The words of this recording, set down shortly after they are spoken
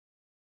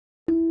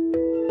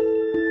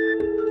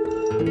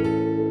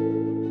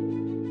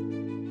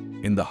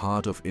in the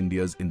heart of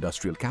India's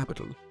industrial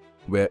capital,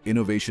 where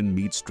innovation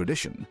meets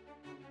tradition,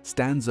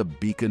 stands a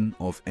beacon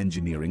of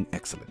engineering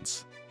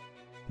excellence.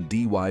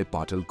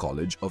 D.Y.Patil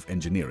College of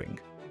Engineering,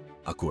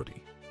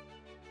 Akurdi.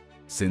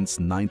 Since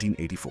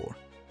 1984,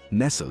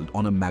 nestled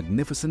on a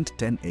magnificent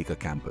 10-acre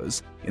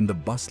campus in the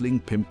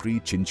bustling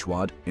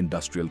Pimpri-Chinchwad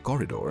industrial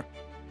corridor,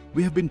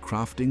 we have been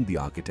crafting the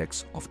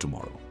architects of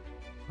tomorrow.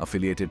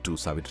 Affiliated to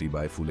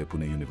Savitribai Phule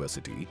Pune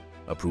University,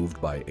 approved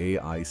by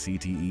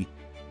AICTE,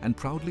 and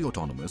proudly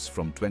autonomous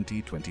from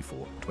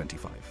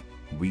 2024-25.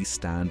 We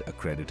stand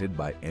accredited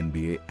by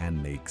NBA and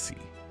NAICSI.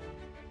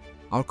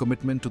 Our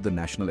commitment to the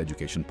national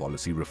education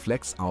policy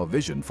reflects our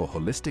vision for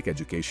holistic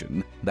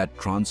education that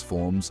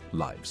transforms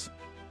lives.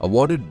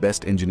 Awarded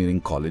Best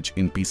Engineering College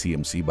in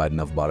PCMC by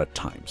Navbharat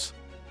Times.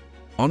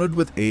 Honored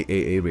with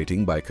AAA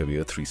rating by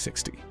Career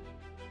 360.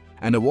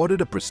 And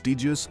awarded a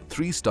prestigious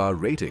 3-star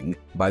rating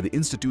by the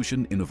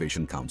Institution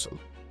Innovation Council.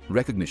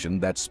 Recognition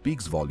that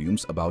speaks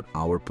volumes about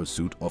our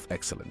pursuit of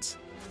excellence.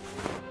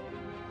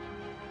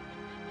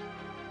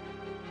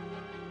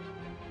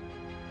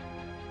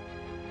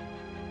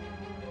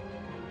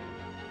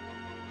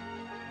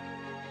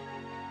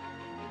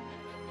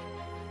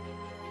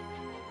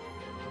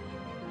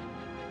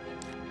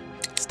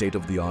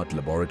 State-of-the-art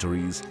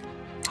laboratories,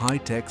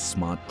 high-tech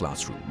smart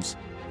classrooms,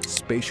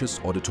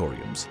 spacious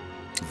auditoriums,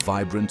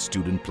 vibrant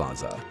student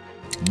plaza,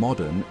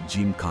 modern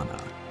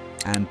gymkhana,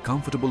 and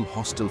comfortable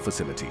hostel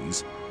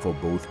facilities for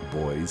both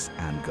boys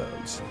and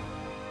girls.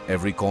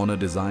 Every corner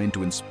designed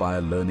to inspire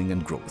learning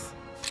and growth.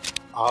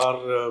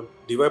 Our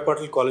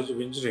D.Y.Patil College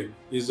of Engineering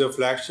is the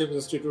flagship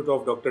institute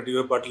of Dr.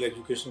 D.Y.Patil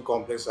Education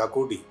Complex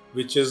Akurdi,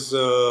 which is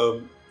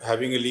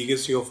having a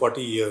legacy of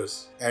 40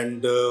 years,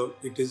 and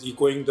it is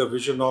echoing the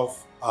vision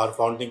of our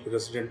founding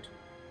president,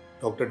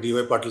 Dr.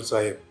 D.Y.Patil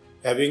Sahib.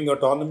 Having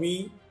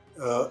autonomy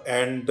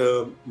and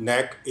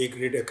NAC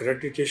A-grade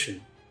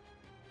accreditation,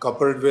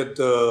 coupled with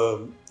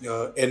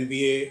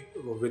NBA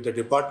with the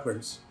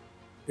departments,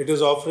 it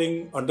is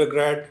offering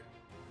undergrad,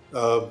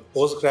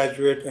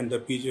 postgraduate and the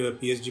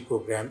PhD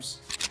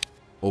programs.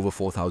 Over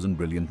 4,000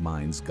 brilliant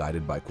minds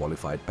guided by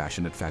qualified,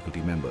 passionate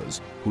faculty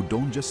members who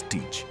don't just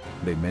teach,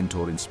 they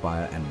mentor,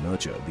 inspire and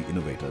nurture the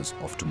innovators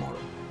of tomorrow.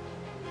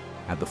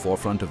 At the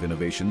forefront of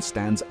innovation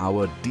stands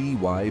our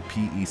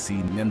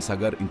DYPEC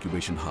Nyansagar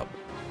Incubation Hub,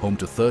 home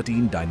to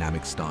 13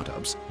 dynamic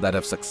startups that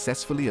have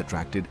successfully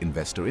attracted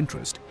investor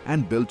interest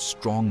and built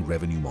strong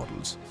revenue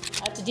models.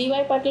 At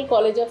D.Y.Patil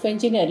College of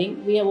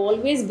Engineering, we have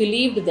always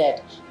believed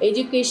that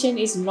education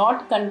is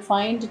not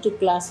confined to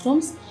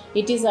classrooms.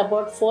 It is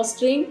about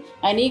fostering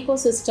an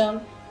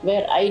ecosystem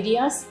where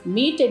ideas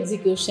meet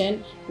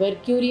execution, where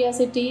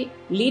curiosity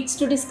leads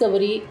to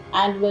discovery,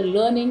 and where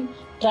learning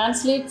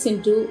translates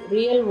into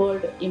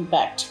real-world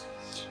impact.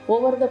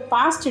 Over the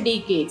past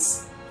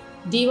decades,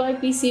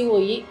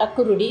 DYPCOE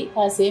Akurdi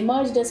has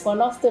emerged as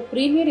one of the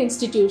premier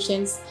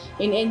institutions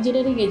in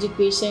engineering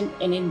education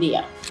in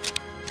India.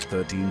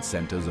 13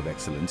 centers of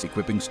excellence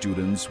equipping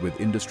students with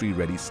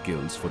industry-ready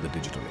skills for the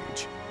digital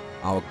age.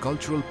 Our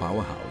cultural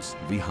powerhouse,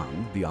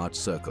 Vihang, the Arts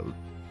Circle,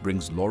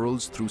 brings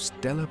laurels through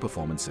stellar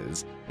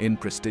performances in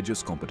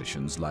prestigious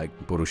competitions like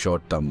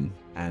Purushottam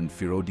and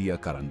Firodia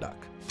Karandak.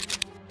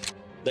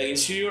 The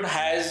institute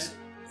has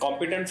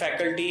competent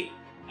faculty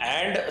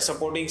and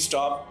supporting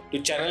staff to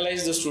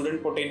channelize the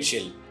student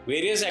potential.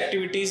 Various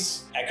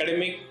activities,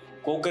 academic,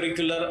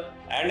 co-curricular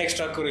and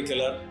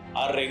extracurricular,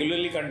 are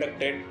regularly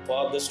conducted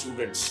for the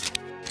students.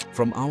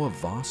 From our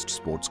vast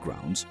sports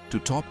grounds to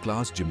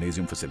top-class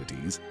gymnasium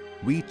facilities,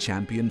 we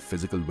champion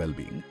physical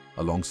well-being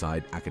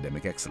alongside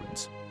academic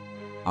excellence.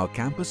 Our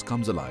campus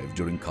comes alive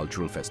during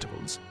cultural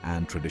festivals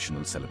and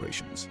traditional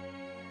celebrations.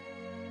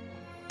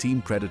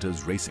 Team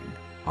Predators Racing,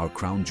 our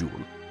crown jewel,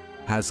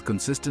 has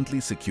consistently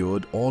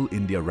secured All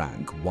India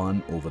rank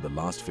 1 over the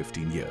last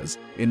 15 years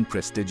in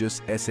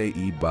prestigious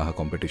SAE Baha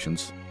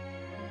competitions.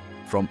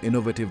 From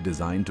innovative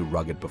design to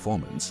rugged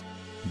performance,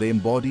 they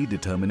embody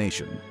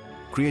determination,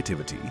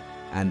 creativity,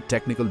 and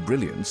technical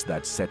brilliance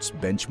that sets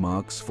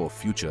benchmarks for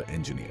future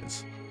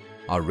engineers.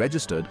 Our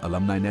registered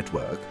alumni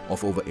network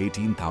of over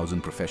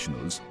 18,000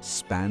 professionals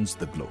spans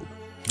the globe.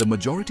 The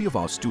majority of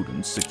our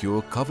students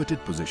secure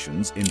coveted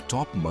positions in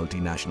top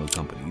multinational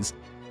companies.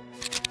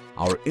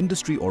 Our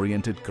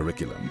industry-oriented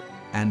curriculum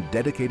and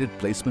dedicated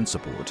placement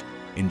support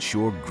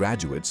ensure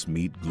graduates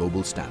meet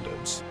global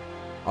standards.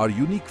 Our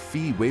unique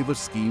fee waiver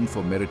scheme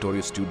for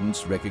meritorious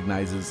students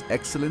recognizes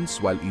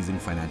excellence while easing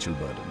financial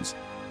burdens,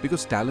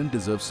 because talent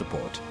deserves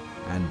support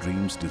and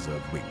dreams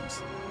deserve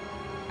wings.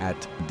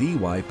 At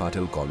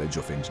D.Y.Patil College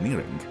of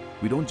Engineering,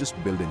 we don't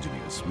just build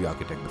engineers, we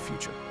architect the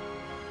future.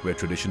 Where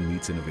tradition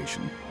meets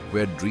innovation,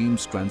 where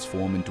dreams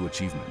transform into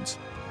achievements,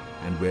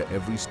 and where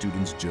every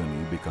student's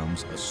journey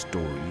becomes a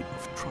story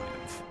of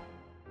triumph.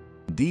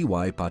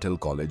 D.Y.Patil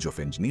College of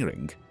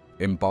Engineering,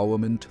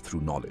 empowerment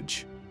through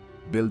knowledge,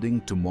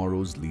 building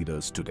tomorrow's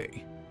leaders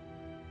today.